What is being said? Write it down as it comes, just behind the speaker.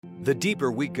The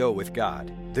deeper we go with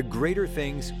God, the greater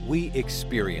things we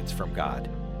experience from God.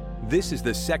 This is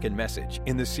the second message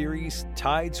in the series,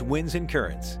 Tides, Winds, and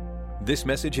Currents. This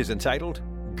message is entitled,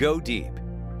 Go Deep.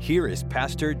 Here is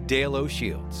Pastor Dale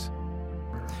O'Shields.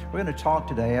 We're going to talk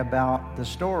today about the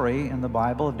story in the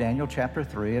Bible of Daniel chapter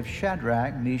 3 of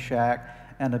Shadrach, Meshach,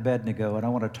 and Abednego. And I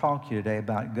want to talk to you today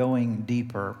about going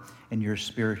deeper in your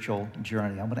spiritual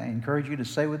journey. I'm going to encourage you to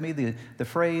say with me the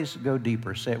phrase, go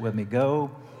deeper. Say it with me,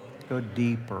 go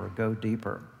deeper, go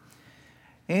deeper.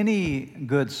 Any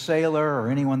good sailor or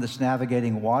anyone that's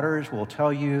navigating waters will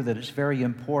tell you that it's very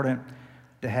important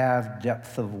to have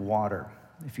depth of water.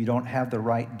 If you don't have the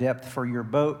right depth for your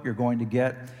boat, you're going to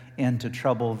get into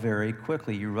trouble very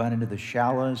quickly. You run into the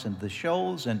shallows and the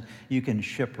shoals, and you can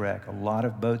shipwreck. A lot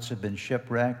of boats have been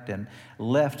shipwrecked and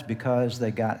left because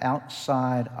they got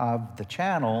outside of the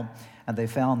channel and they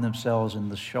found themselves in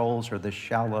the shoals or the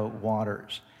shallow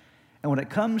waters. And when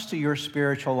it comes to your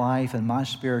spiritual life and my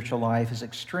spiritual life, it's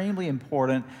extremely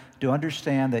important to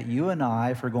understand that you and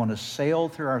I, if we're going to sail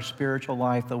through our spiritual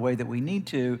life the way that we need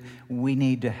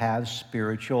to have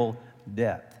spiritual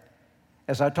depth.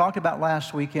 As I talked about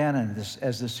last weekend, and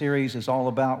as the series is all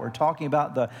about, we're talking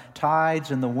about the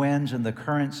tides and the winds and the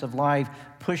currents of life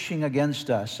pushing against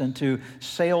us. And to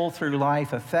sail through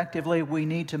life effectively, we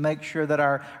need to make sure that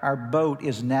our boat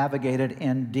is navigated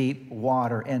in deep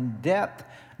water. And depth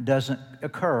doesn't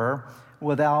occur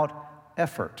without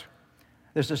effort.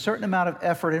 There's a certain amount of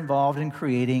effort involved in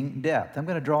creating depth. I'm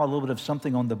going to draw a little bit of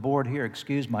something on the board here.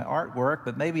 Excuse my artwork,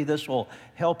 but maybe this will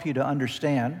help you to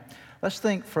understand. Let's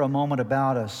think for a moment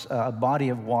about a body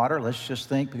of water. Let's just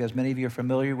think, because many of you are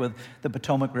familiar with the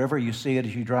Potomac River. You see it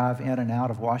as you drive in and out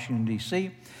of Washington,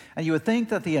 D.C. And you would think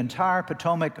that the entire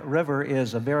Potomac River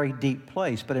is a very deep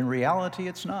place, but in reality,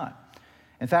 it's not.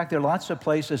 In fact, there are lots of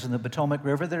places in the Potomac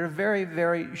River that are very,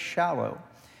 very shallow.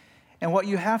 And what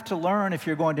you have to learn if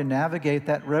you're going to navigate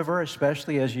that river,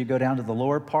 especially as you go down to the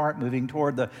lower part, moving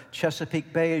toward the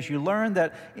Chesapeake Bay, is you learn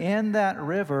that in that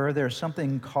river, there's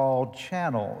something called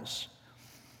channels.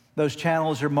 Those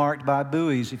channels are marked by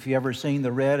buoys. If you've ever seen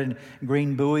the red and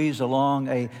green buoys along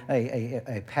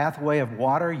a pathway of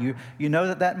water, you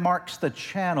know that marks the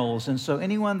channels. And so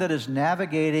anyone that is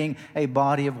navigating a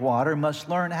body of water must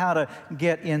learn how to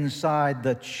get inside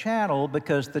the channel,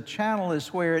 because the channel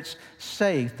is where it's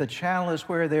safe. The channel is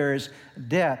where there is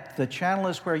depth. The channel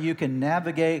is where you can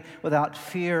navigate without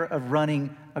fear of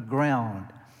running aground.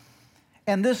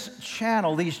 And this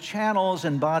channel, these channels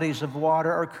and bodies of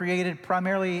water are created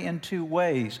primarily in two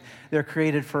ways. They're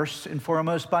created first and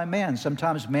foremost by man.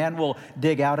 Sometimes man will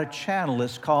dig out a channel.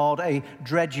 It's called a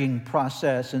dredging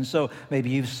process. And so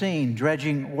maybe you've seen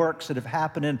dredging works that have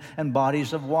happened in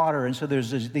bodies of water. And so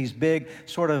there's these big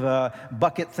sort of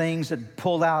bucket things that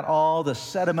pull out all the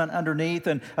sediment underneath.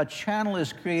 And a channel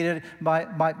is created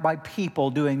by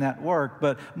people doing that work.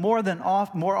 But more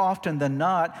often than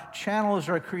not, channels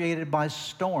are created by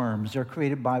storms. They're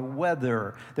created by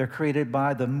weather. They're created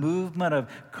by the movement of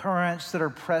currents that are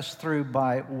pressed through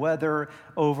by weather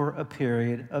over a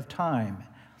period of time.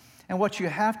 And what you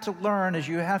have to learn is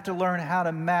you have to learn how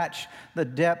to match the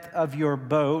depth of your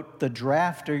boat, the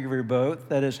draft of your boat,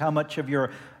 that is how much of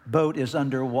your boat is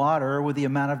underwater, with the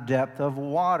amount of depth of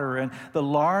water. And the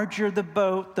larger the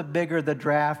boat, the bigger the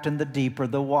draft and the deeper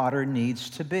the water needs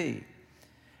to be.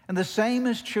 And the same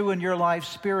is true in your life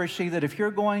spiritually, that if you're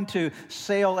going to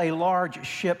sail a large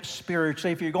ship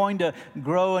spiritually, if you're going to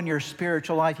grow in your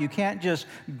spiritual life, you can't just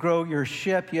grow your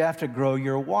ship, you have to grow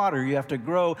your water. You have to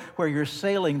grow where you're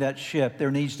sailing that ship.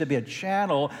 There needs to be a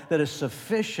channel that is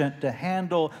sufficient to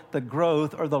handle the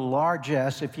growth, or the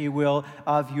largesse, if you will,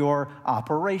 of your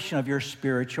operation, of your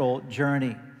spiritual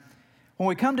journey. When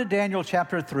we come to Daniel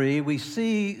chapter 3, we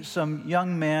see some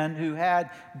young men who had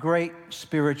great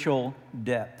spiritual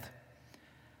depth.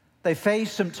 They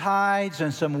faced some tides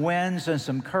and some winds and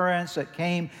some currents that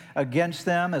came against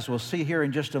them, as we'll see here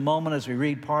in just a moment as we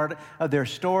read part of their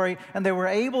story. And they were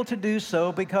able to do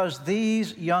so because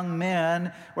these young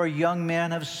men were young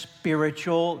men of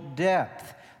spiritual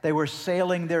depth. They were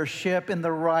sailing their ship in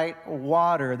the right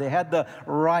water. They had the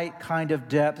right kind of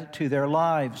depth to their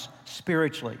lives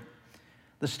spiritually.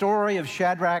 The story of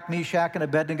Shadrach, Meshach, and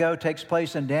Abednego takes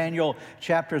place in Daniel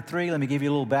chapter 3. Let me give you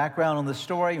a little background on the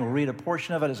story. We'll read a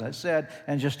portion of it, as I said,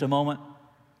 in just a moment.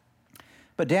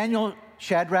 But Daniel,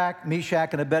 Shadrach, Meshach,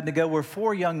 and Abednego were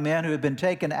four young men who had been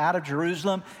taken out of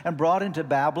Jerusalem and brought into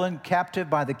Babylon, captive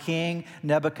by the king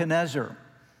Nebuchadnezzar.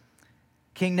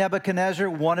 King Nebuchadnezzar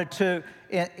wanted to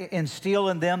instill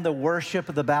in them the worship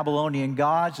of the Babylonian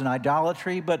gods and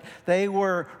idolatry, but they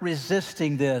were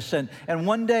resisting this. And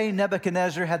one day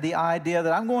Nebuchadnezzar had the idea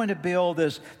that I'm going to build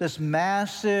this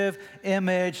massive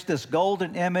image, this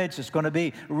golden image. It's going to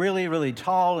be really, really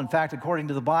tall. In fact, according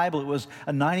to the Bible, it was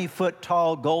a 90-foot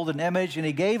tall golden image. And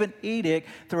he gave an edict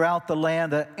throughout the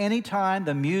land that anytime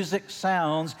the music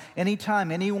sounds,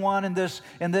 anytime anyone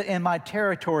in my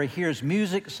territory hears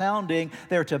music sounding,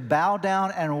 they're to bow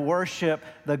down and worship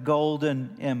the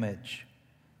golden image.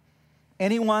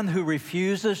 Anyone who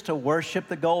refuses to worship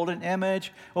the golden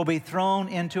image will be thrown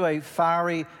into a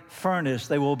fiery furnace.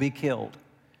 They will be killed.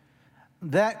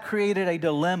 That created a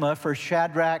dilemma for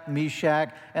Shadrach,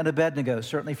 Meshach, and Abednego.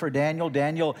 Certainly for Daniel.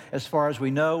 Daniel, as far as we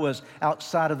know, was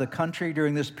outside of the country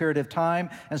during this period of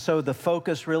time. And so the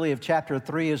focus really of chapter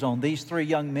 3 is on these three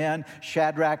young men,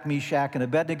 Shadrach, Meshach, and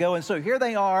Abednego. And so here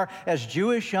they are as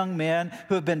Jewish young men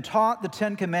who have been taught the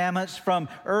Ten Commandments from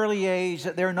early age,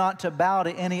 that they're not to bow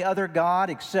to any other God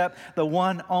except the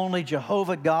one only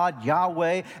Jehovah God,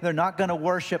 Yahweh. They're not going to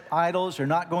worship idols. They're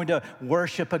not going to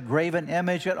worship a graven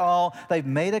image at all. They've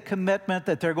made a commitment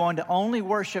that they're going to only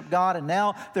worship God, and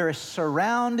now they're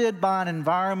surrounded by an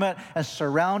environment and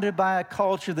surrounded by a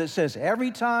culture that says every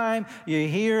time you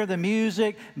hear the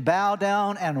music, bow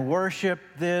down and worship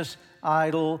this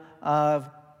idol of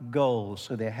gold.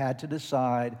 So they had to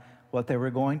decide what they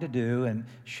were going to do, and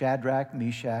Shadrach,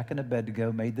 Meshach, and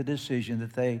Abednego made the decision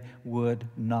that they would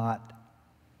not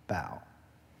bow.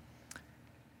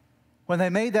 When they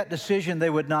made that decision, they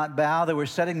would not bow. They were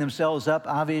setting themselves up,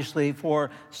 obviously, for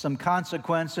some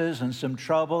consequences and some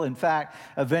trouble. In fact,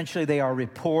 eventually they are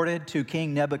reported to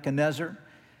King Nebuchadnezzar.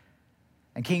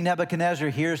 And King Nebuchadnezzar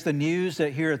hears the news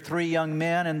that here are three young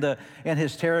men in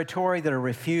his territory that are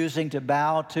refusing to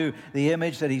bow to the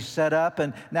image that he set up.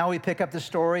 And now we pick up the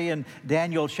story in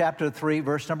Daniel chapter 3,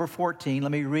 verse number 14.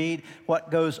 Let me read what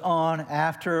goes on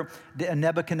after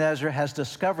Nebuchadnezzar has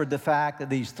discovered the fact that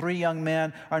these three young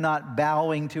men are not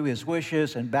bowing to his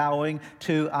wishes and bowing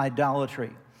to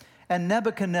idolatry. And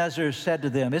Nebuchadnezzar said to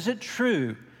them, "Is it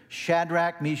true,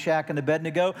 Shadrach, Meshach, and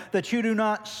Abednego, that you do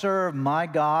not serve my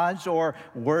gods or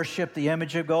worship the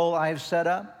image of gold I have set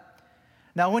up?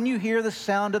 Now, when you hear the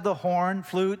sound of the horn,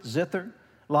 flute, zither,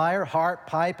 lyre, harp,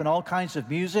 pipe, and all kinds of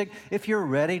music, if you're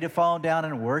ready to fall down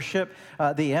and worship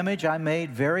the image I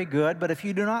made, very good. But if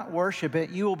you do not worship it,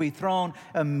 you will be thrown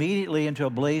immediately into a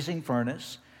blazing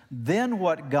furnace. Then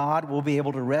what God will be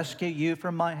able to rescue you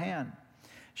from my hand?"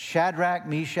 Shadrach,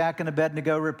 Meshach, and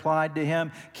Abednego replied to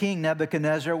him, "King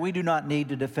Nebuchadnezzar, we do not need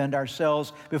to defend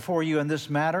ourselves before you in this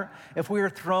matter. If we are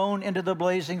thrown into the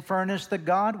blazing furnace, the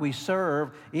God we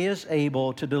serve is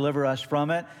able to deliver us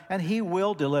from it, and he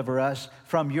will deliver us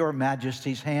from your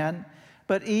majesty's hand.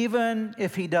 But even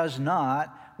if he does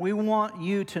not, we want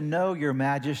you to know, your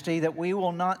majesty, that we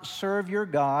will not serve your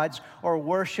gods or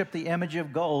worship the image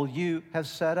of gold you have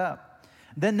set up."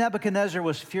 Then Nebuchadnezzar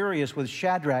was furious with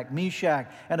Shadrach, Meshach,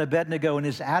 and Abednego, and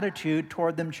his attitude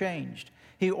toward them changed.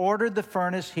 He ordered the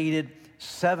furnace heated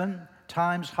 7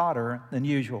 times hotter than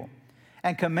usual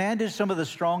and commanded some of the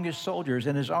strongest soldiers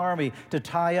in his army to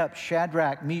tie up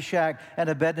Shadrach, Meshach, and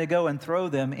Abednego and throw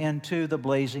them into the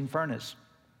blazing furnace.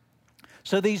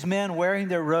 So these men, wearing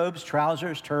their robes,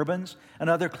 trousers, turbans, and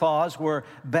other clothes, were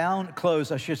bound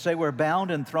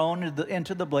and thrown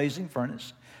into the blazing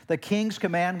furnace. The king's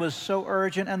command was so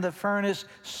urgent and the furnace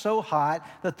so hot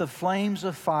that the flames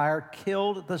of fire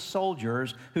killed the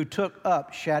soldiers who took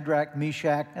up Shadrach,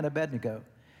 Meshach, and Abednego.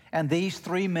 And these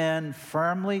three men,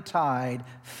 firmly tied,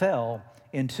 fell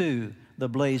into the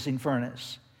blazing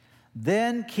furnace.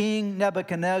 Then King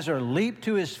Nebuchadnezzar leaped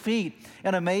to his feet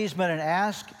in amazement and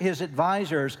asked his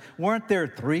advisors, "Weren't there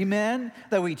 3 men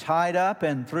that we tied up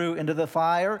and threw into the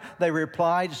fire?" They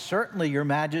replied, "Certainly, your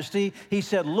majesty." He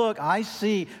said, "Look, I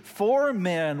see 4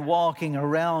 men walking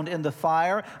around in the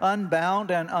fire, unbound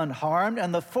and unharmed,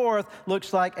 and the 4th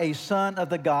looks like a son of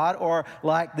the god, or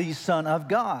like the Son of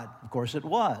God." Of course it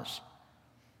was.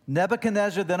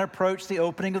 Nebuchadnezzar then approached the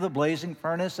opening of the blazing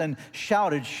furnace and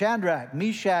shouted, "Shadrach,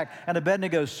 Meshach, and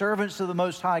Abednego, servants of the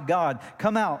Most High God,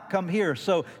 come out, come here."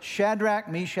 So Shadrach,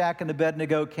 Meshach, and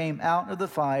Abednego came out of the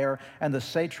fire, and the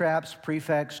satraps,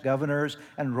 prefects, governors,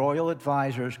 and royal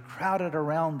advisors crowded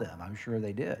around them. I'm sure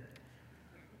they did.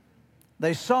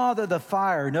 They saw that the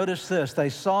fire, notice this, they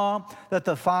saw that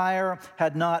the fire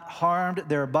had not harmed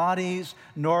their bodies,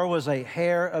 nor was a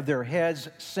hair of their heads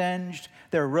singed.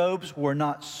 Their robes were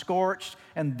not scorched,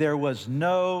 and there was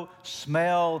no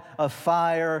smell of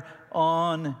fire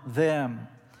on them.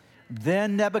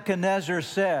 Then Nebuchadnezzar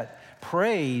said,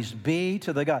 Praise be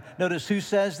to the God. Notice who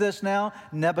says this now?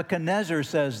 Nebuchadnezzar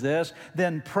says this.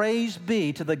 Then praise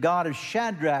be to the God of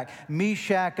Shadrach,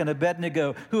 Meshach, and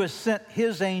Abednego, who has sent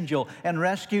his angel and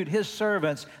rescued his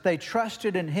servants. They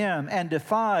trusted in him and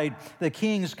defied the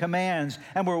king's commands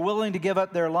and were willing to give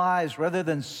up their lives rather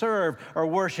than serve or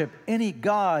worship any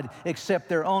god except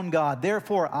their own God.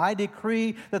 Therefore, I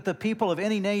decree that the people of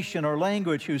any nation or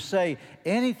language who say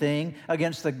anything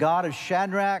against the God of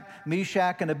Shadrach,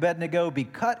 Meshach, and Abednego be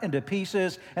cut into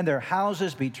pieces, and their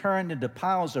houses be turned into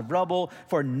piles of rubble,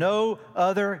 for no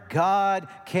other God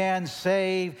can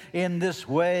save in this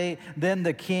way. Then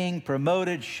the king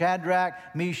promoted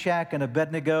Shadrach, Meshach, and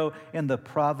Abednego in the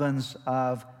province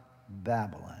of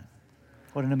Babylon.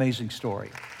 What an amazing story.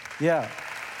 Yeah.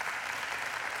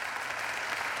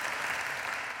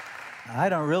 I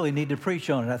don't really need to preach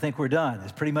on it. I think we're done.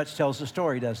 It pretty much tells the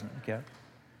story, doesn't it? Okay.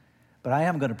 But I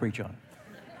am going to preach on it.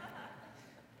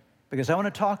 Because I want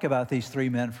to talk about these three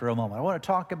men for a moment. I want to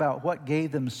talk about what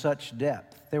gave them such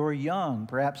depth. They were young,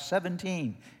 perhaps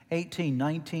 17, 18,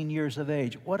 19 years of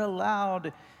age. What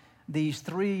allowed these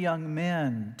three young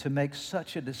men to make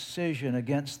such a decision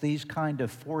against these kind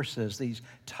of forces, these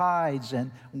tides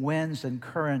and winds and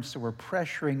currents that were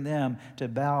pressuring them to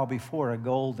bow before a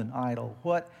golden idol?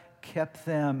 What kept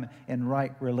them in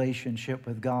right relationship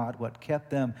with God? What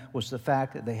kept them was the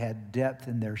fact that they had depth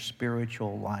in their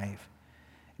spiritual life.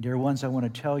 Dear ones, I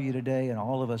want to tell you today, and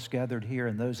all of us gathered here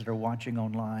and those that are watching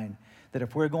online, that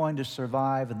if we're going to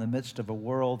survive in the midst of a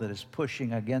world that is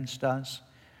pushing against us,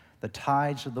 the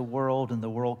tides of the world and the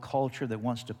world culture that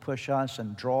wants to push us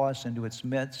and draw us into its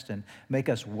midst and make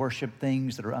us worship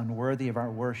things that are unworthy of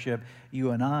our worship, you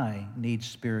and I need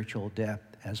spiritual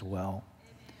depth as well.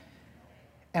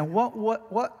 And what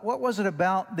was it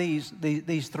about these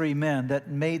three men that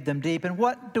made them deep? And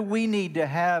what do we need to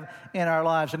have in our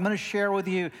lives? I'm going to share with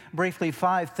you briefly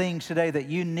 5 things today that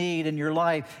you need in your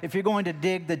life. If you're going to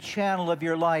dig the channel of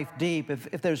your life deep,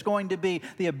 if there's going to be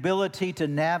the ability to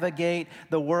navigate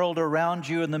the world around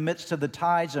you in the midst of the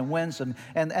tides and winds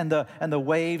and the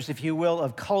waves, if you will,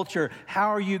 of culture, how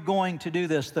are you going to do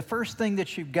this? The first thing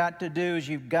that you've got to do is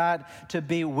you've got to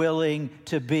be willing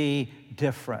to be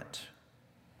different.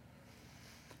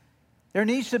 There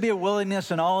needs to be a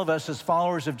willingness in all of us as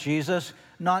followers of Jesus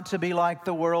not to be like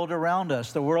the world around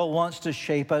us. The world wants to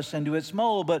shape us into its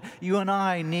mold, but you and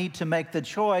I need to make the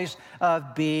choice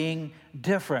of being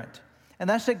different. And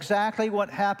that's exactly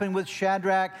what happened with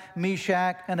Shadrach,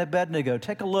 Meshach, and Abednego.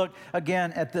 Take a look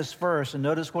again at this verse and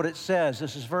notice what it says.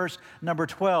 This is verse number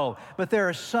 12. But there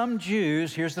are some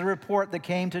Jews, here's the report that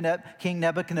came to King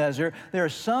Nebuchadnezzar. There are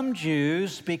some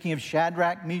Jews, speaking of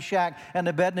Shadrach, Meshach, and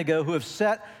Abednego, who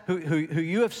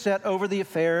you have set over the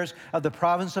affairs of the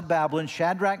province of Babylon,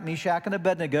 Shadrach, Meshach, and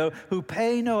Abednego, who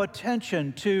pay no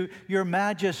attention to your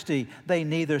majesty. They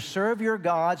neither serve your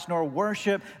gods nor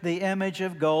worship the image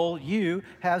of gold you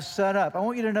have set up. I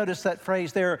want you to notice that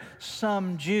phrase there,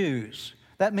 some Jews.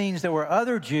 That means there were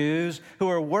other Jews who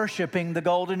were worshiping the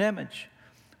golden image.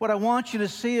 What I want you to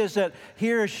see is that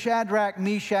here is Shadrach,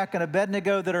 Meshach, and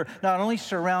Abednego that are not only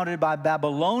surrounded by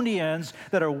Babylonians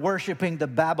that are worshiping the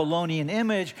Babylonian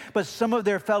image, but some of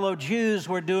their fellow Jews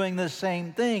were doing the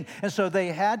same thing. And so they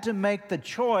had to make the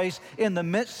choice in the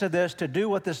midst of this to do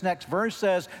what this next verse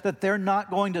says, that they're not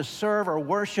going to serve or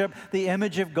worship the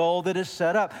image of gold that is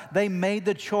set up. They made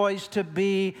the choice to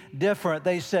be different.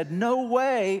 They said, no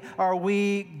way are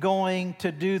we going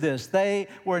to do this. They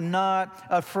were not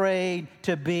afraid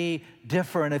to be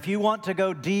different. If you want to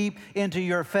go deep into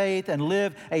your faith and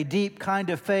live a deep kind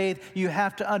of faith, you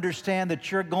have to understand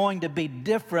that you're going to be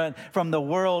different from the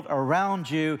world around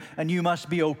you, and you must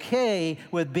be okay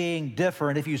with being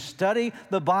different. If you study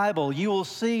the Bible, you will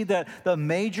see that the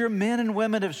major men and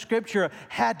women of Scripture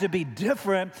had to be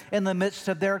different in the midst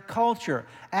of their culture.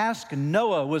 Ask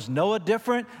Noah. Was Noah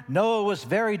different? Noah was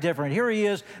very different. Here he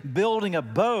is building a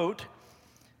boat.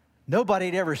 Nobody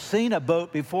had ever seen a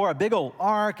boat before, a big old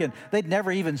ark, and they'd never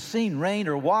even seen rain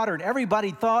or water, and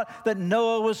everybody thought that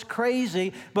Noah was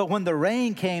crazy. But when the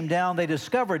rain came down, they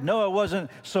discovered Noah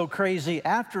wasn't so crazy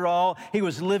after all. He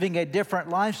was living a different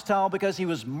lifestyle because he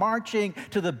was marching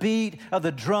to the beat of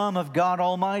the drum of God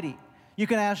Almighty. You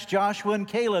can ask Joshua and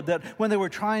Caleb that when they were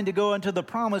trying to go into the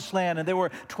promised land and there were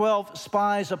 12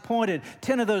 spies appointed,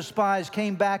 10 of those spies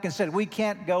came back and said, we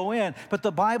can't go in. But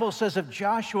the Bible says of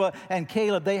Joshua and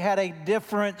Caleb, they had a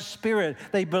different spirit.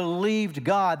 They believed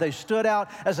God. They stood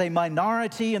out as a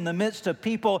minority in the midst of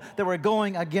people that were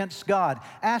going against God.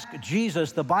 Ask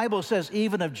Jesus. The Bible says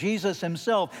even of Jesus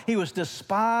himself, he was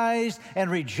despised and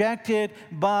rejected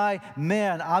by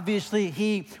men. Obviously,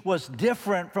 he was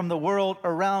different from the world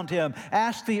around him.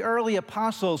 Ask the early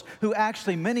apostles who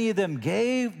actually, many of them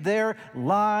gave their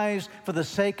lives for the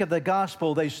sake of the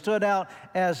gospel. They stood out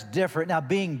as different. Now,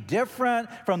 being different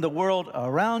from the world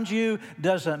around you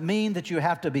doesn't mean that you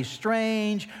have to be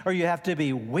strange or you have to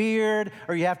be weird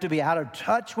or you have to be out of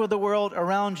touch with the world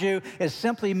around you. It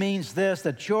simply means this,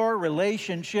 that your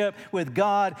relationship with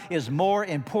God is more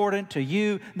important to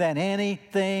you than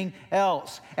anything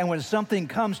else. And when something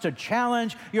comes to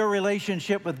challenge your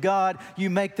relationship with God, you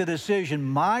make the decision,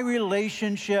 my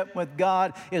relationship with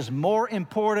God is more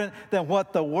important than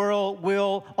what the world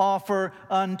will offer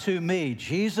unto me.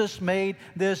 Jesus made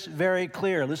this very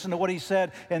clear. Listen to what he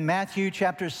said in Matthew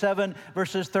chapter 7,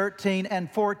 verses 13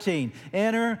 and 14.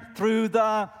 Enter through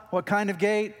the, what kind of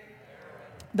gate?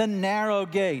 The narrow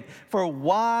gate. For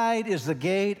wide is the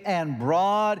gate and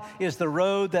broad is the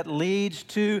road that leads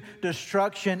to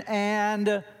destruction,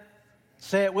 and,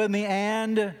 say it with me,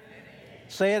 and,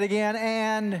 say it again,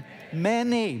 and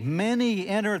many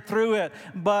enter through it,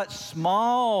 but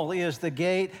small is the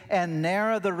gate and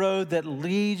narrow the road that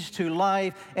leads to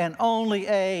life, and only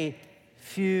a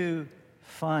few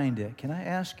find it. Can I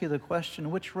ask you the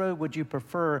question, which road would you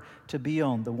prefer to be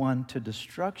on, the one to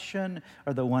destruction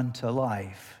or the one to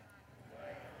life?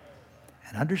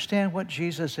 And understand what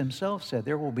Jesus himself said.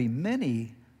 There will be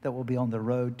many that will be on the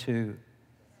road to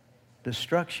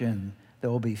destruction.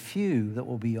 There will be few that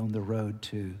will be on the road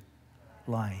to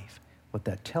life. What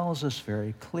that tells us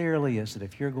very clearly is that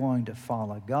if you're going to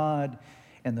follow God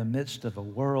in the midst of a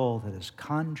world that is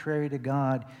contrary to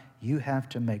God, you have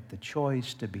to make the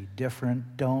choice to be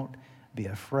different. Don't be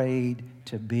afraid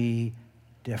to be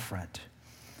different.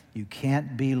 You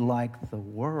can't be like the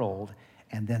world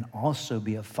and then also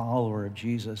be a follower of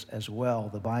Jesus as well.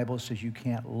 The Bible says you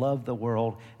can't love the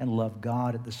world and love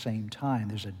God at the same time.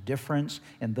 There's a difference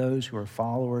in those who are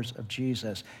followers of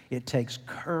Jesus. It takes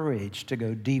courage to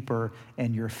go deeper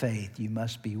in your faith. You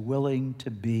must be willing to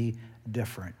be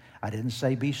different. I didn't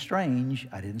say be strange.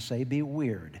 I didn't say be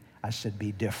weird. I said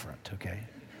be different, okay?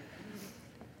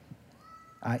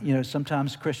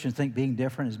 Sometimes Christians think being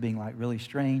different is being like really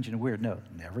strange and weird. No,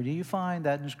 never do you find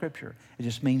that in Scripture. It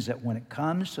just means that when it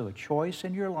comes to a choice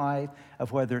in your life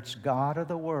of whether it's God or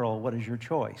the world, what is your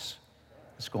choice?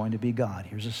 It's going to be God.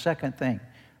 Here's a second thing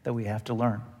that we have to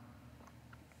learn.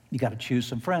 You got to choose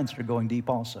some friends that are going deep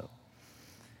also.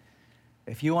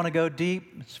 If you want to go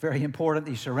deep, it's very important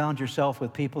that you surround yourself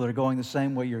with people that are going the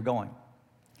same way you're going.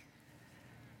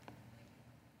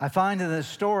 I find in this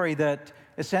story that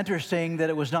it's interesting that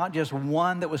it was not just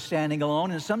one that was standing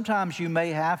alone, and sometimes you may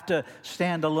have to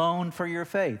stand alone for your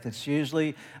faith. It's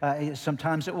usually,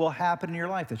 sometimes it will happen in your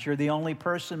life that you're the only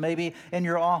person maybe in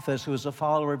your office who is a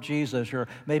follower of Jesus, or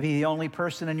maybe the only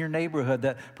person in your neighborhood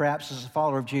that perhaps is a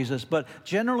follower of Jesus. But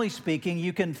generally speaking,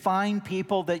 you can find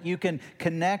people that you can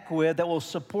connect with that will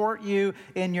support you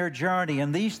in your journey.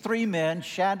 And these three men,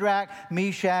 Shadrach,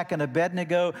 Meshach, and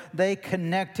Abednego, they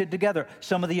connected together.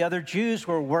 Some of the other Jews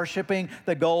were worshiping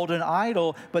the golden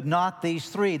idol, but not these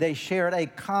three. They shared a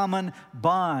common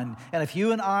bond. And if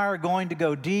you and I are going to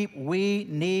go deep, we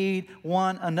need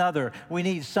one another. We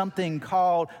need something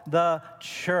called the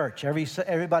church.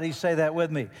 Everybody say that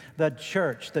with me. The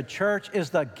church. The church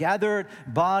is the gathered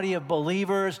body of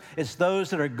believers. It's those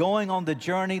that are going on the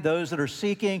journey, those that are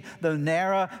seeking the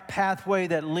narrow pathway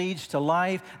that leads to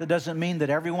life. That doesn't mean that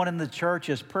everyone in the church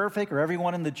is perfect or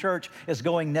everyone in the church is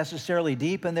going necessarily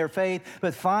deep in their faith,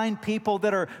 but find people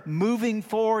that are moving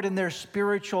forward in their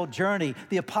spiritual journey.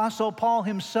 The Apostle Paul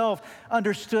himself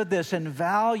understood this and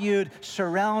valued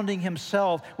surrounding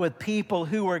himself with people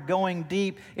who were going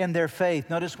deep in their faith.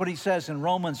 Notice what he says in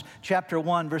Romans chapter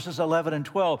 1, verses 11 and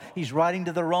 12. He's writing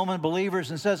to the Roman believers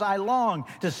and says, I long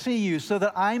to see you so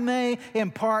that I may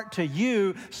impart to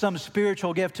you some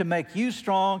spiritual gift to make you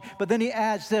strong. But then he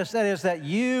adds this, that is that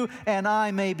you and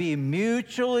I may be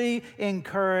mutually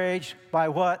encouraged by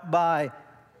what? By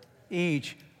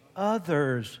each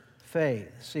other's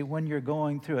faith. See, when you're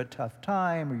going through a tough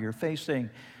time or you're facing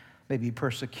maybe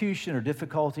persecution or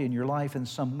difficulty in your life in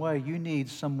some way, you need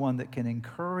someone that can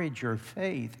encourage your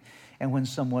faith. And when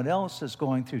someone else is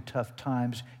going through tough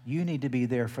times, you need to be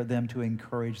there for them to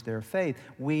encourage their faith.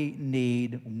 We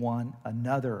need one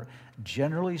another.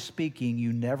 Generally speaking,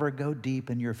 you never go deep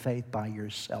in your faith by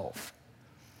yourself.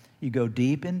 You go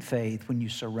deep in faith when you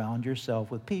surround yourself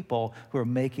with people who are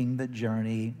making the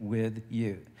journey with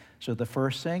you. So the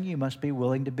first thing, you must be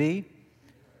willing to be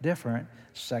different.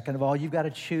 Second of all, you've got to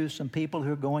choose some people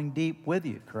who are going deep with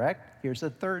you, correct? Here's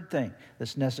the third thing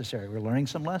that's necessary. We're learning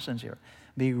some lessons here.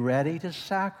 Be ready to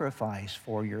sacrifice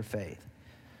for your faith.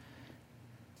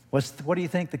 What do you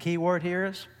think the key word here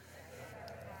is?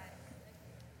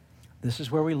 This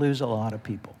is where we lose a lot of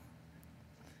people.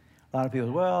 A lot of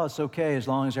people, well, it's okay as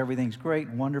long as everything's great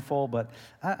and wonderful, but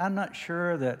I'm not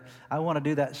sure that I want to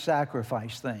do that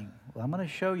sacrifice thing. Well, I'm going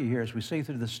to show you here as we see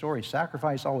through the story,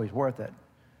 sacrifice is always worth it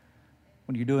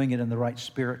when you're doing it in the right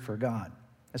spirit for God.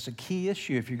 That's a key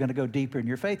issue. If you're going to go deeper in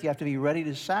your faith, you have to be ready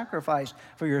to sacrifice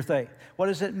for your faith. What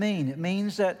does it mean? It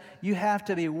means that you have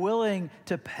to be willing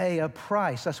to pay a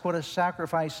price. That's what a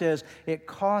sacrifice is. It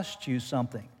costs you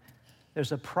something.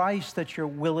 There's a price that you're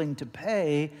willing to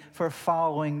pay for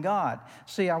following God.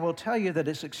 See, I will tell you that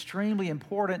it's extremely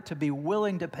important to be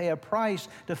willing to pay a price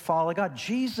to follow God.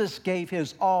 Jesus gave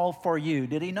his all for you,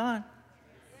 did he not?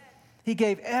 He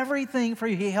gave everything for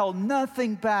you. He held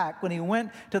nothing back when he went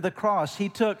to the cross. He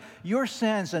took your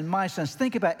sins and my sins.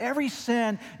 Think about every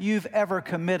sin you've ever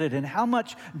committed and how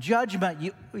much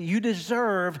judgment you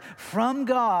deserve from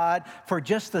God for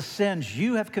just the sins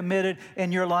you have committed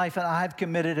in your life and I've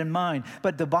committed in mine.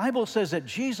 But the Bible says that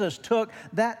Jesus took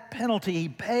that penalty. He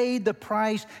paid the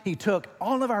price. He took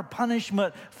all of our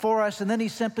punishment for us. And then he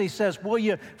simply says, will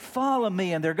you follow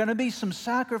me? And there are going to be some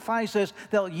sacrifices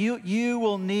that you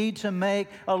will need to make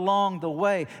along the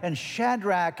way. And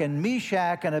Shadrach and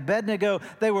Meshach and Abednego,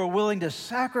 they were willing to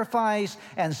sacrifice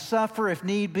and suffer if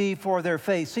need be for their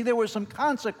faith. See, there were some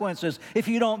consequences. If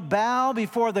you don't bow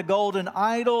before the golden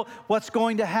idol, what's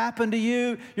going to happen to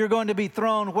you? You're going to be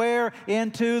thrown where?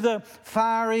 Into the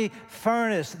fiery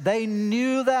furnace. They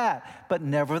knew that, but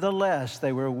nevertheless,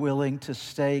 they were willing to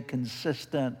stay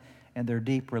consistent in their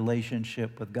deep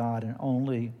relationship with God and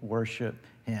only worship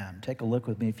him. Take a look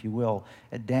with me, if you will,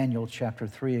 at Daniel chapter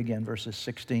 3 again, verses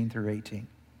 16 through 18.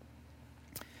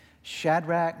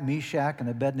 Shadrach, Meshach, and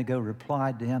Abednego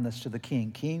replied to him, that's to the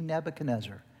king, King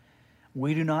Nebuchadnezzar,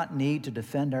 we do not need to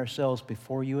defend ourselves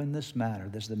before you in this matter.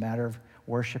 This is the matter of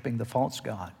worshiping the false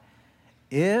god.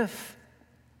 If,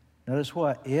 notice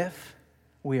what? If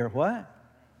we are what?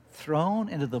 Thrown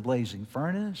into the blazing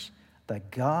furnace, the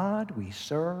God we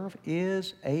serve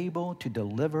is able to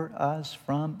deliver us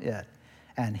from it,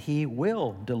 and he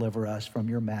will deliver us from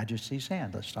your majesty's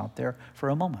hand. Let's stop there for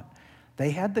a moment.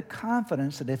 They had the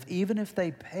confidence that even if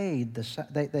they paid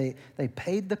they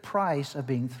paid the price of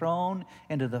being thrown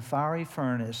into the fiery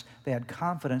furnace, they had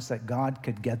confidence that God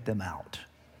could get them out.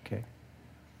 Okay.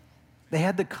 They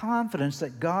had the confidence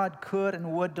that God could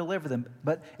and would deliver them.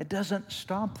 But it doesn't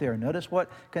stop there. Notice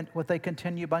what they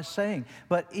continue by saying.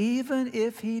 But even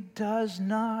if he does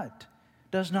not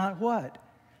what?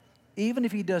 Even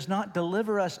if he does not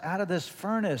deliver us out of this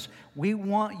furnace, we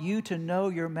want you to know,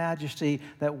 your majesty,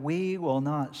 that we will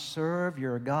not serve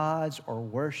your gods or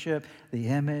worship the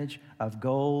image of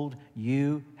gold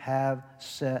you have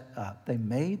set up. They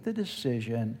made the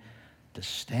decision to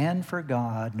stand for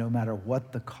God no matter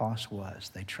what the cost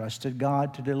was. They trusted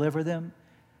God to deliver them,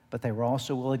 but they were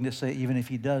also willing to say, even if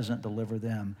he doesn't deliver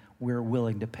them, we're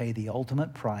willing to pay the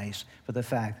ultimate price for the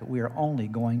fact that we are only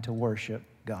going to worship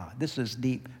God. This is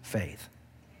deep faith.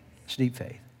 It's deep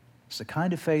faith. It's the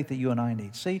kind of faith that you and I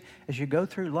need. See, as you go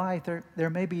through life, there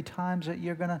may be times that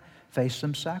you're going to face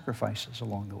some sacrifices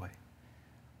along the way.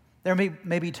 There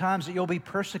may be times that you'll be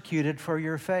persecuted for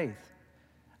your faith.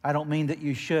 I don't mean that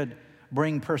you should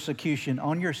bring persecution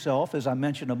on yourself, as I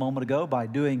mentioned a moment ago, by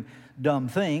doing dumb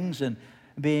things and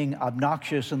being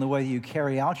obnoxious in the way you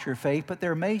carry out your faith, but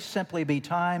there may simply be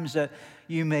times that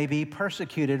you may be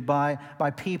persecuted by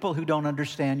people who don't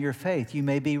understand your faith. You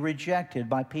may be rejected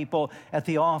by people at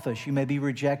the office. You may be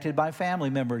rejected by family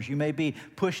members. You may be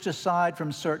pushed aside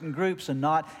from certain groups and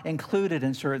not included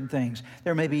in certain things.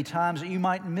 There may be times that you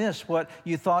might miss what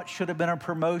you thought should have been a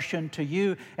promotion to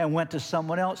you and went to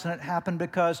someone else, and it happened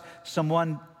because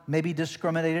someone maybe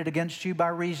discriminated against you by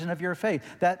reason of your faith.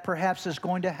 That perhaps is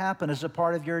going to happen as a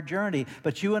part of your journey.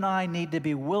 But you and I need to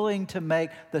be willing to make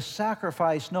the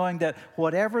sacrifice, knowing that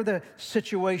whatever the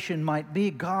situation might be,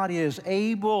 God is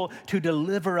able to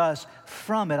deliver us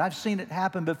from it. I've seen it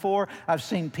happen before. I've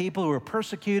seen people who are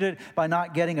persecuted by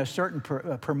not getting a certain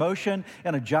promotion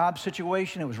in a job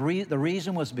situation. It was the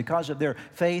reason was because of their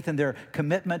faith and their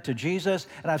commitment to Jesus.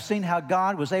 And I've seen how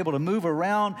God was able to move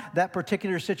around that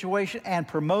particular situation and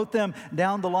promote them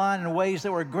down the line in ways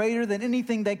that were greater than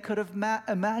anything they could have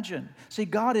imagined. See,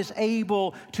 God is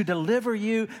able to deliver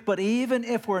you, but even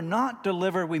if we're not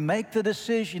delivered, we make the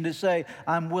decision to say,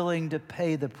 I'm willing to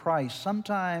pay the price.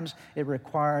 Sometimes it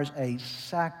requires a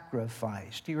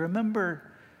sacrifice. Do you remember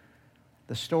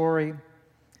the story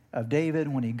of David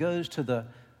when he goes to the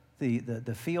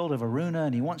field of Araunah,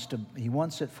 and he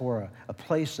wants it for a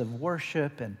place of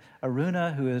worship, and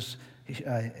Araunah, who is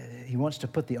he wants to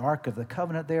put the Ark of the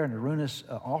Covenant there, and Araunah's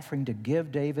offering to give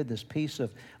David this piece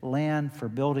of land for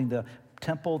building the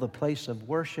temple, the place of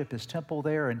worship, his temple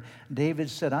there. And David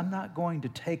said, I'm not going to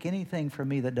take anything from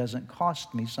me that doesn't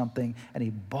cost me something. And he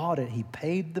bought it. He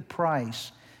paid the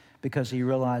price because he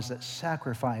realized that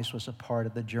sacrifice was a part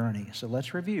of the journey. So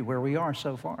let's review where we are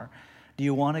so far. Do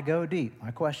you want to go deep?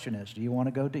 My question is, do you want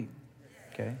to go deep?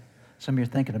 Okay. Some of you are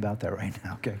thinking about that right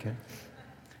now. Okay.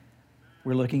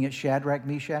 We're looking at Shadrach,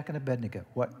 Meshach, and Abednego.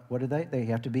 What are they? They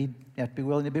have to be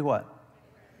willing to be what?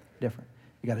 Different.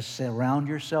 You got to surround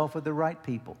yourself with the right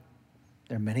people.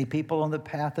 There are many people on the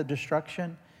path of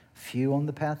destruction, few on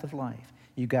the path of life.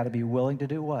 You got to be willing to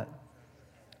do what?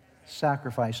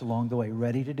 Sacrifice along the way,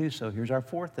 ready to do so. Here's our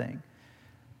fourth thing.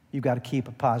 You've got to keep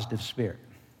a positive spirit.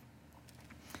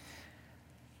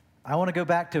 I want to go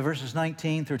back to verses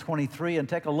 19 through 23 and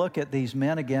take a look at these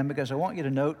men again, because I want you to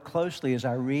note closely as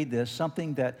I read this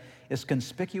something that is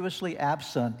conspicuously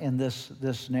absent in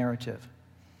this narrative.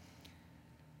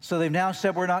 So they've now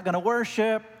said, we're not going to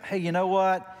worship. Hey, you know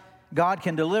what? God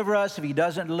can deliver us. If he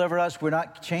doesn't deliver us, we're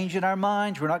not changing our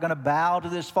minds. We're not going to bow to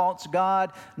this false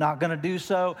god. Not going to do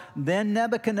so. Then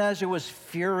Nebuchadnezzar was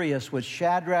furious with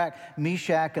Shadrach,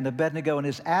 Meshach, and Abednego, and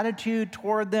his attitude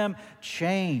toward them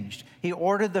changed. He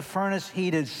ordered the furnace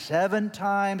heated 7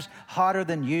 times hotter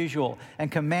than usual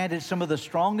and commanded some of the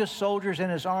strongest soldiers in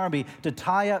his army to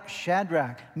tie up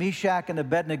Shadrach, Meshach, and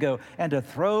Abednego and to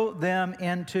throw them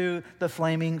into the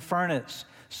flaming furnace.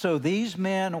 So these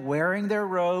men, wearing their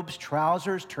robes,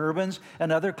 trousers, turbans,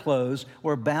 and other clothes,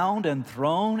 were bound and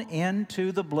thrown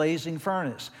into the blazing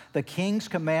furnace. The king's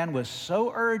command was so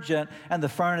urgent and the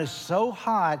furnace so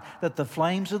hot that the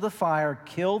flames of the fire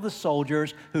killed the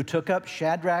soldiers who took up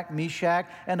Shadrach, Meshach,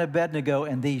 and Abednego,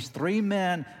 and these 3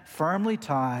 men, firmly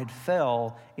tied,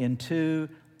 fell into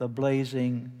the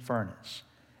blazing furnace.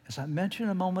 As I mentioned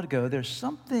a moment ago, there's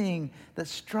something that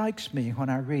strikes me when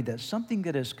I read that, something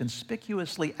that is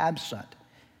conspicuously absent.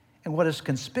 And what is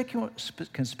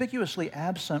conspicuously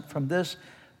absent from this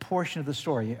portion of the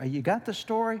story, you got the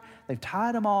story? They've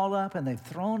tied them all up and they've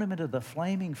thrown them into the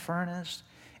flaming furnace.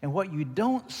 And what you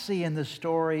don't see in this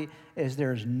story is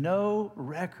there's no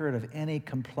record of any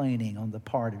complaining on the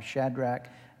part of Shadrach,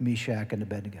 Meshach, and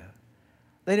Abednego.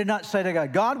 They did not say to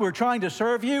God, God, we're trying to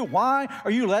serve you. Why are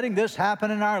you letting this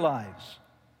happen in our lives?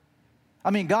 I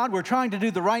mean, God, we're trying to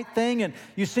do the right thing, and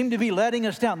you seem to be letting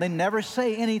us down. They never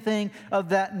say anything of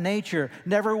that nature.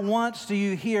 Never once do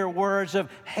you hear words of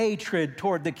hatred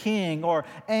toward the king or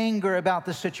anger about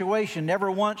the situation. Never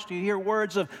once do you hear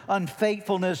words of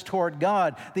unfaithfulness toward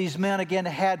God. These men, again,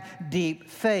 had deep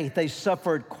faith. They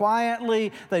suffered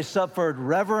quietly, they suffered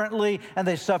reverently, and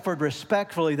they suffered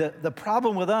respectfully. The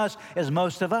problem with us is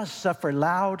most of us suffer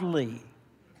loudly,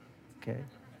 okay?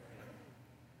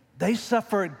 They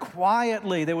suffered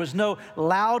quietly. There was no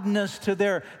loudness to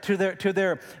their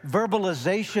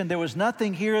verbalization. There was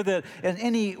nothing here that in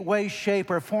any way, shape,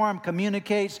 or form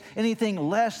communicates anything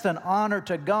less than honor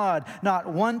to God. Not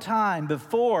one time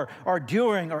before or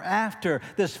during or after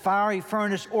this fiery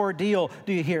furnace ordeal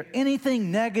do you hear anything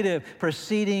negative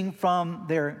proceeding from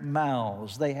their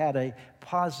mouths. They had a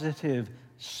positive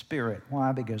spirit.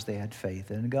 Why? Because they had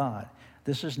faith in God.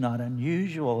 This is not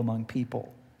unusual among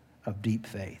people of deep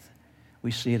faith. We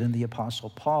see it in the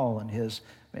Apostle Paul and his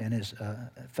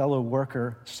fellow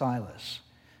worker Silas.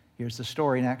 Here's the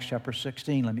story in Acts chapter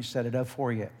 16. Let me set it up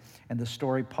for you. And the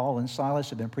story, Paul and Silas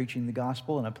had been preaching the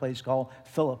gospel in a place called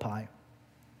Philippi.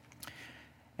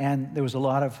 And there was a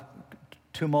lot of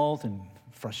tumult and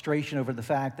frustration over the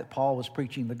fact that Paul was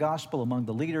preaching the gospel among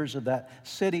the leaders of that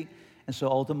city. And so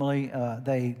ultimately,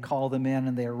 they call them in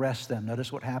and they arrest them.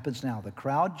 Notice what happens now. The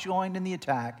crowd joined in the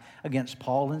attack against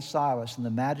Paul and Silas, and the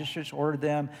magistrates ordered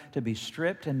them to be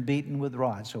stripped and beaten with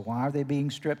rods. So why are they being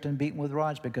stripped and beaten with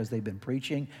rods? Because they've been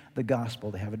preaching the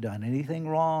gospel. They haven't done anything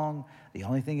wrong. The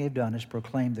only thing they've done is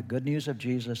proclaim the good news of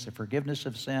Jesus, the forgiveness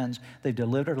of sins. They've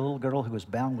delivered a little girl who was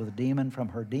bound with a demon from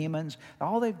her demons.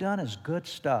 All they've done is good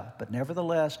stuff. But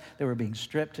nevertheless, they were being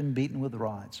stripped and beaten with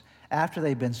rods. After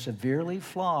they'd been severely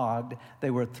flogged,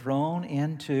 they were thrown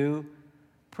into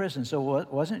prison. So it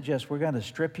wasn't just we're going to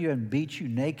strip you and beat you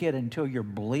naked until you're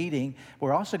bleeding.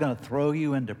 We're also going to throw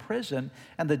you into prison.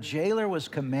 And the jailer was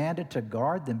commanded to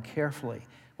guard them carefully.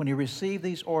 When he received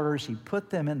these orders, he put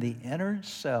them in the inner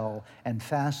cell and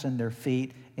fastened their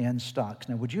feet in stocks.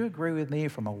 Now, would you agree with me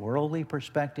from a worldly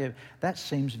perspective? That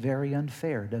seems very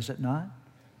unfair, does it not?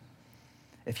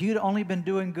 If you'd only been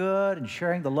doing good and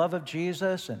sharing the love of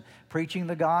Jesus and preaching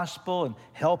the gospel and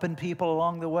helping people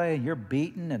along the way, and you're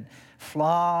beaten and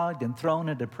flogged and thrown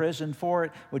into prison for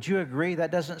it, would you agree that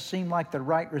doesn't seem like the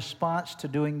right response to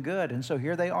doing good? And so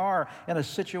here they are in a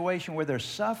situation where they're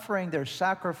suffering, they're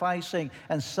sacrificing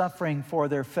and suffering for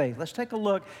their faith. Let's take a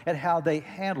look at how they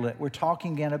handle it. We're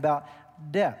talking again about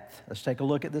depth. Let's take a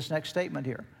look at this next statement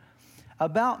here.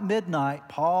 About midnight,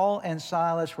 Paul and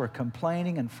Silas were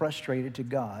complaining and frustrated to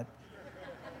God.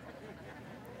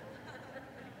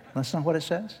 That's not what it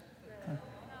says?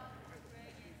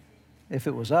 If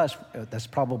it was us, that's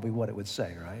probably what it would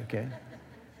say, right? Okay.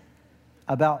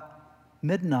 About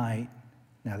midnight,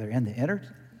 now they're in the inner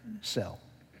cell.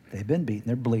 They've been beaten,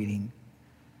 they're bleeding.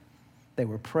 They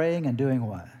were praying and doing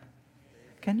what?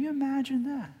 Can you imagine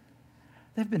that?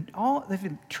 They've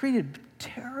been treated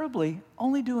terribly,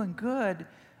 only doing good,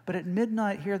 but at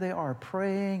midnight here they are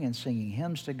praying and singing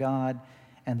hymns to God,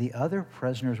 and the other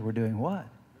prisoners were doing what?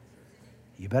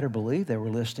 You better believe they were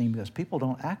listening, because people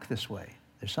don't act this way.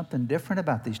 There's something different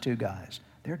about these two guys.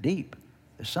 They're deep.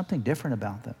 There's something different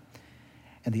about them.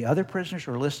 And the other prisoners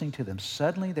were listening to them.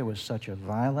 Suddenly there was such a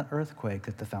violent earthquake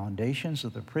that the foundations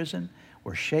of the prison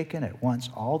were shaken. At once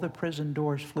all the prison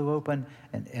doors flew open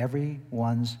and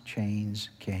everyone's chains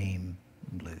came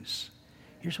loose.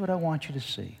 Here's what I want you to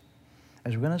see.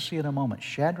 As we're going to see in a moment,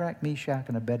 Shadrach, Meshach,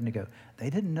 and Abednego,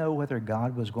 they didn't know whether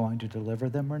God was going to deliver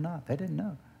them or not. They didn't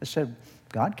know. They said,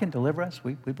 God can deliver us.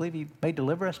 We believe He may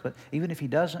deliver us, but even if He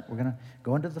doesn't, we're going to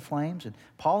go into the flames. And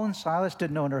Paul and Silas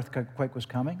didn't know an earthquake was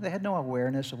coming. They had no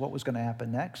awareness of what was going to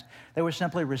happen next. They were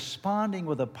simply responding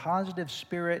with a positive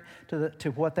spirit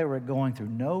to what they were going through.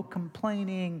 No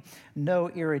complaining, no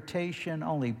irritation,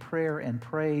 only prayer and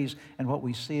praise. And what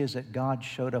we see is that God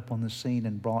showed up on the scene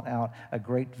and brought out a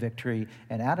great victory.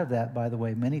 And out of that, by the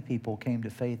way, many people came to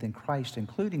faith in Christ,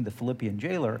 including the Philippian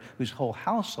jailer, whose whole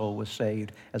household was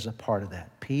saved as a part of that.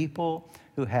 People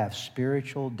who have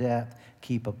spiritual depth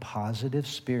keep a positive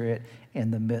spirit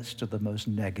in the midst of the most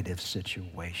negative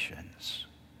situations.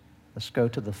 Let's go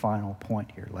to the final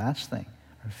point here. Last thing,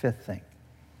 or fifth thing.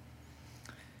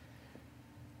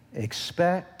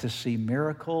 Expect to see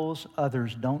miracles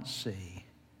others don't see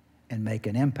and make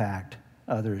an impact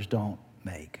others don't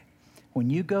make. When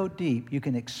you go deep, you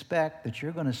can expect that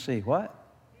you're going to see what?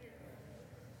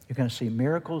 You're going to see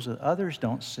miracles that others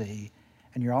don't see,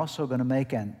 and you're also going to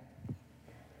make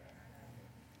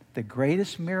the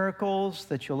greatest miracles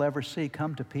that you'll ever see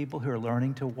come to people who are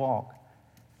learning to walk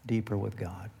deeper with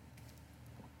God.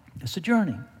 It's a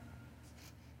journey.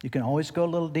 You can always go a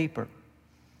little deeper.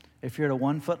 If you're at a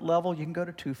 1 foot level, you can go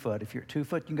to 2 foot. If you're at 2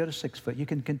 foot, you can go to 6 foot. You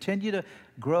can continue to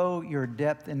grow your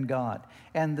depth in God.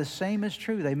 And the same is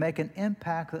true. They make an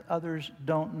impact that others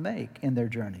don't make in their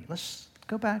journey. Let's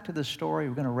go back to the story.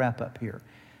 We're going to wrap up here.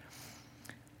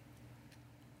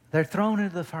 They're thrown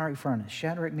into the fiery furnace.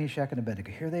 Shadrach, Meshach, and Abednego.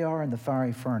 Here they are in the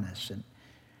fiery furnace. And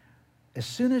as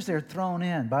soon as they're thrown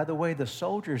in, by the way, the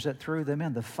soldiers that threw them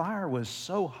in, the fire was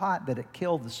so hot that it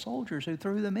killed the soldiers who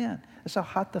threw them in. That's how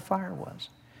hot the fire was.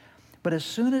 But as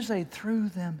soon as they threw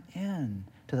them in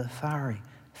to the fiery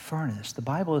furnace, the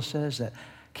Bible says that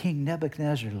King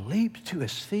Nebuchadnezzar leaped to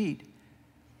his feet,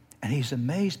 and he's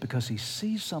amazed because he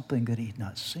sees something that he'd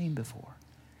not seen before.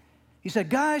 He said,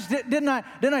 guys, didn't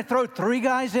I throw 3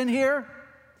 guys in here?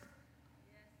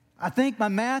 I think my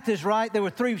math is right. There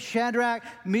were 3, Shadrach,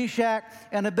 Meshach,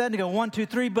 and Abednego, 1, 2,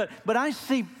 3. But I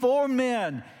see 4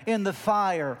 men in the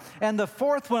fire. And the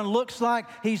 4th one looks like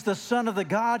he's the son of the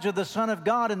gods or the son of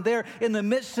God. And there in the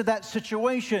midst of that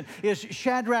situation is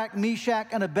Shadrach, Meshach,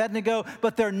 and Abednego.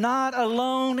 But they're not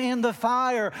alone in the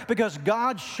fire because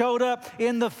God showed up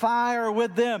in the fire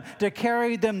with them to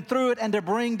carry them through it and to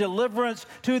bring deliverance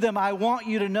to them. I want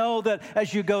you to know that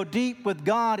as you go deep with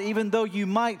God, even though you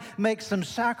might make some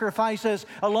sacrifices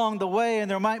along the way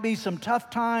and there might be some tough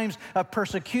times of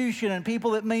persecution and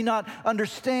people that may not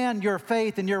understand your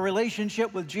faith and your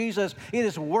relationship with Jesus, it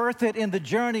is worth it in the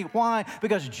journey. Why?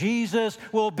 Because Jesus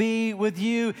will be with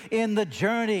you in the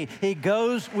journey. He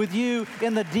goes with you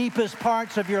in the deepest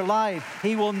parts of your life.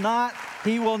 He will not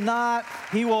leave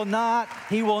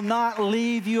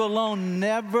you alone.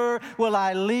 Never will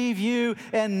I leave you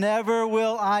and never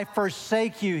will I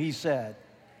forsake you, he said.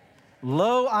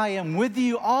 Lo, I am with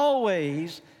you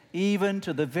always, even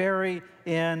to the very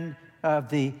end of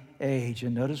the age.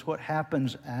 And notice what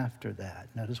happens after that.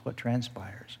 Notice what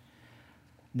transpires.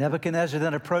 Nebuchadnezzar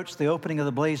then approached the opening of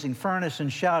the blazing furnace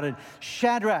and shouted,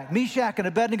 Shadrach, Meshach, and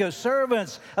Abednego,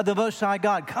 servants of the Most High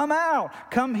God, come out,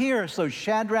 come here. So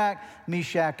Shadrach,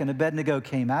 Meshach, and Abednego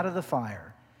came out of the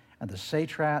fire, and the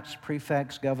satraps,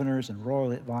 prefects, governors, and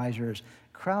royal advisors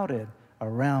crowded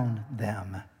around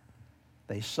them.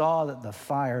 They saw that the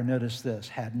fire, notice this,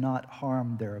 had not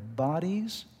harmed their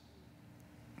bodies.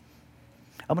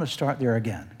 I'm going to start there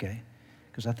again, okay?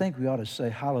 Because I think we ought to say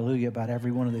hallelujah about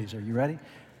every one of these. Are you ready?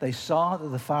 They saw that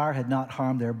the fire had not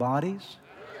harmed their bodies,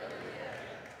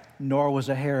 nor was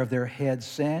a hair of their head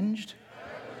singed.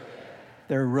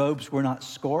 Their robes were not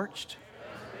scorched,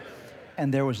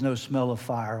 and there was no smell of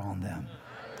fire on them.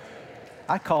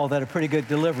 I call that a pretty good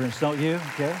deliverance, don't you?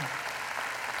 Okay.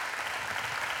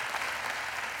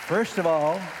 First of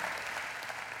all,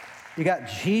 you got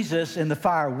Jesus in the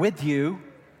fire with you,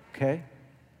 okay?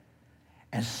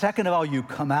 And second of all, you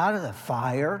come out of the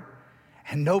fire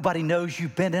and nobody knows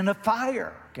you've been in a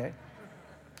fire, okay?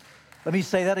 Let me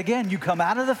say that again. You come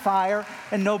out of the fire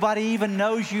and nobody even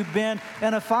knows you've been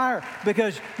in a fire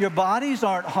because your bodies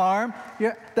aren't harmed.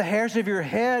 The hairs of your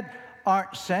head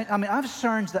aren't singed. I mean, I've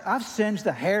singed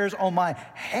the hairs on my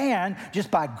hand just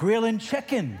by grilling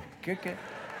chicken. Okay?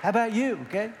 How about you,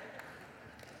 okay?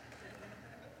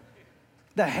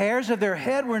 The hairs of their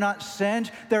head were not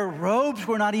singed. Their robes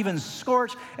were not even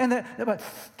scorched. And they're like,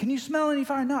 can you smell any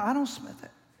fire? No, I don't smell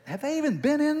it. Have they even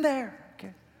been in there?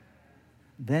 Okay.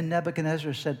 Then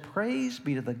Nebuchadnezzar said, praise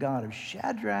be to the God of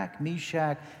Shadrach,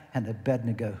 Meshach, and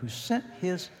Abednego, who sent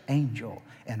his angel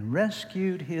and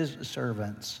rescued his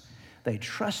servants. They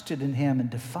trusted in him and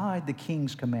defied the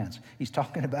king's commands. He's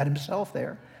talking about himself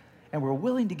there. And were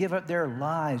willing to give up their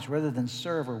lives rather than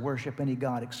serve or worship any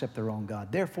god except their own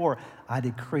God. Therefore, I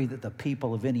decree that the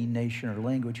people of any nation or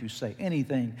language who say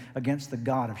anything against the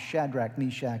God of Shadrach,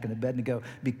 Meshach, and Abednego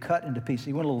be cut into pieces.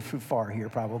 He went a little too far here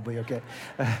probably, okay?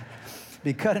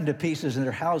 Be cut into pieces and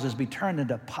their houses be turned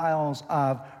into piles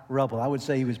of rubble. I would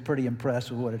say he was pretty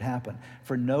impressed with what had happened.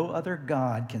 For no other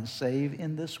God can save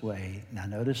in this way. Now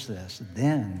notice this.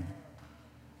 Then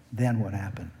what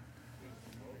happened?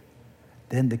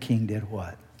 Then the king did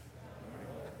what?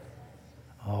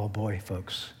 Oh boy,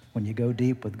 folks, when you go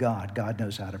deep with God, God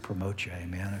knows how to promote you,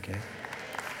 amen, okay?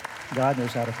 God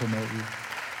knows how to promote you.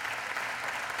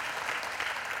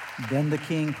 Then the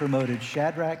king promoted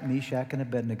Shadrach, Meshach, and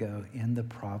Abednego in the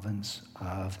province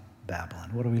of Babylon.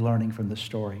 What are we learning from this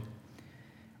story?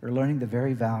 We're learning the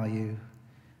very value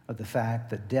of the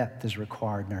fact that depth is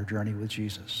required in our journey with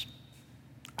Jesus.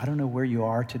 I don't know where you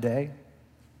are today.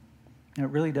 And it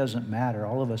really doesn't matter.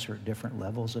 All of us are at different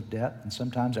levels of depth, and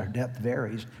sometimes our depth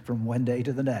varies from one day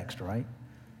to the next, right?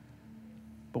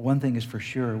 But one thing is for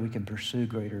sure, we can pursue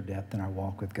greater depth in our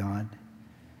walk with God.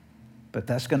 But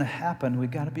that's going to happen.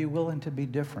 We've got to be willing to be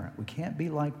different. We can't be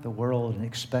like the world and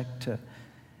expect to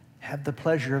have the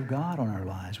pleasure of God on our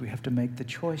lives. We have to make the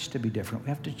choice to be different. We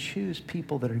have to choose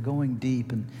people that are going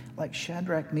deep. And like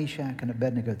Shadrach, Meshach, and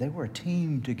Abednego, they were a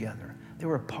team together. They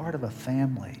were a part of a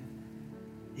family.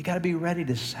 You got to be ready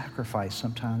to sacrifice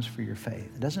sometimes for your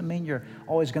faith. It doesn't mean you're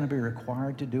always going to be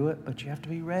required to do it, but you have to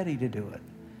be ready to do it.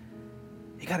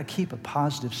 You got to keep a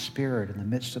positive spirit in the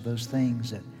midst of those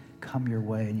things that come your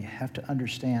way, and you have to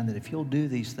understand that if you'll do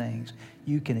these things,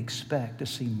 you can expect to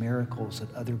see miracles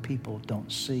that other people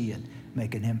don't see and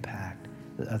make an impact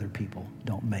that other people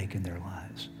don't make in their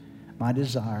lives. My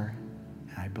desire,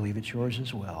 and I believe it's yours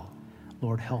as well,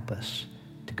 Lord, help us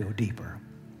to go deeper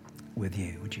with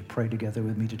you. Would you pray together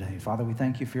with me today? Father, we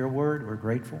thank you for your word. We're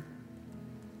grateful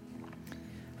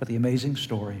for the amazing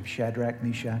story of Shadrach,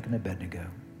 Meshach, and Abednego.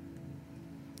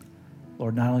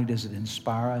 Lord, not only does it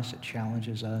inspire us, it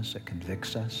challenges us, it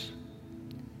convicts us.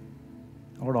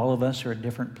 Lord, all of us are at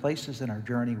different places in our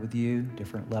journey with you,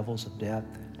 different levels of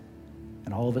depth,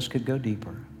 and all of us could go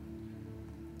deeper.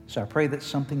 So I pray that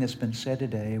something that's been said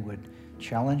today would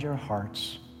challenge our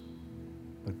hearts,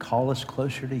 would call us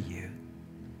closer to you,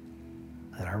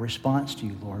 that our response to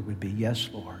you, Lord, would be, yes,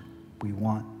 Lord, we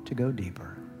want to go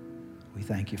deeper. We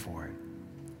thank you for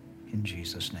it. In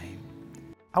Jesus' name.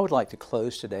 I would like to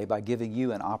close today by giving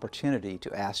you an opportunity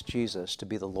to ask Jesus to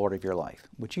be the Lord of your life.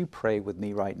 Would you pray with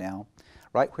me right now?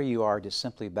 Right where you are, just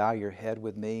simply bow your head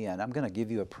with me, and I'm going to give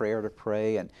you a prayer to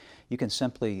pray, and you can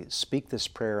simply speak this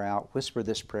prayer out, whisper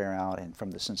this prayer out, and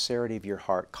from the sincerity of your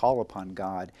heart, call upon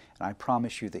God, and I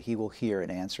promise you that He will hear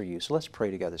and answer you. So let's pray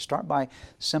together. Start by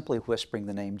simply whispering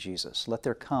the name Jesus. Let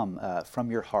there come from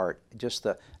your heart just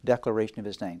the declaration of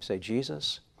His name. Say,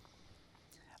 Jesus,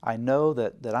 I know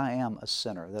that I am a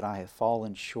sinner, that I have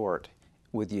fallen short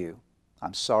with you.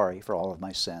 I'm sorry for all of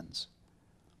my sins.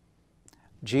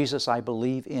 Jesus, I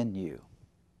believe in you.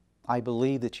 I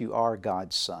believe that you are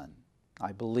God's Son.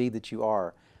 I believe that you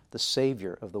are the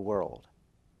Savior of the world.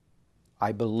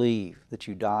 I believe that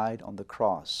you died on the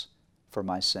cross for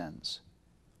my sins.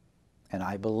 And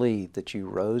I believe that you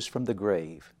rose from the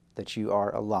grave, that you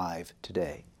are alive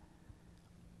today.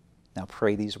 Now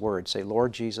pray these words. Say,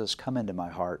 Lord Jesus, come into my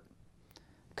heart.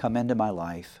 Come into my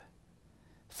life.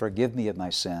 Forgive me of my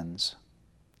sins.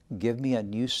 Give me a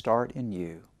new start in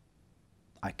you.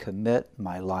 I commit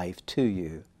my life to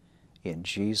you. In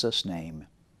Jesus' name,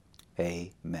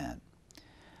 amen.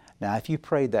 Now, if you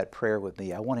prayed that prayer with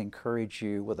me, I want to encourage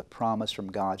you with a promise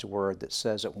from God's Word that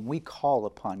says that when we call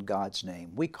upon God's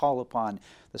name, we call upon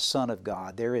the Son of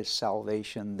God, there is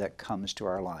salvation that comes to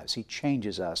our lives. He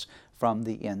changes us from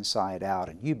the inside out,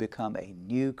 and you become a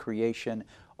new creation.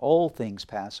 Old things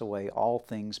pass away, all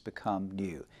things become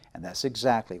new. And that's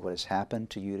exactly what has happened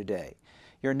to you today.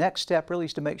 Your next step really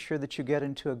is to make sure that you get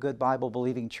into a good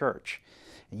Bible-believing church.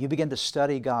 And you begin to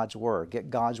study God's Word, get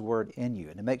God's Word in you,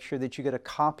 and to make sure that you get a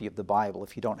copy of the Bible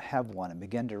if you don't have one, and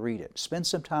begin to read it. Spend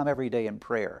some time every day in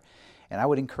prayer. And I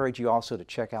would encourage you also to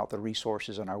check out the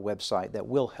resources on our website that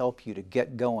will help you to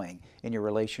get going in your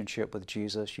relationship with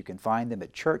Jesus. You can find them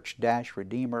at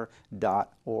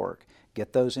church-redeemer.org.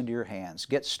 Get those into your hands.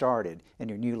 Get started in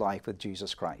your new life with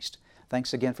Jesus Christ.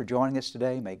 Thanks again for joining us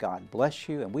today. May God bless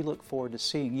you, and we look forward to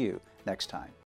seeing you next time.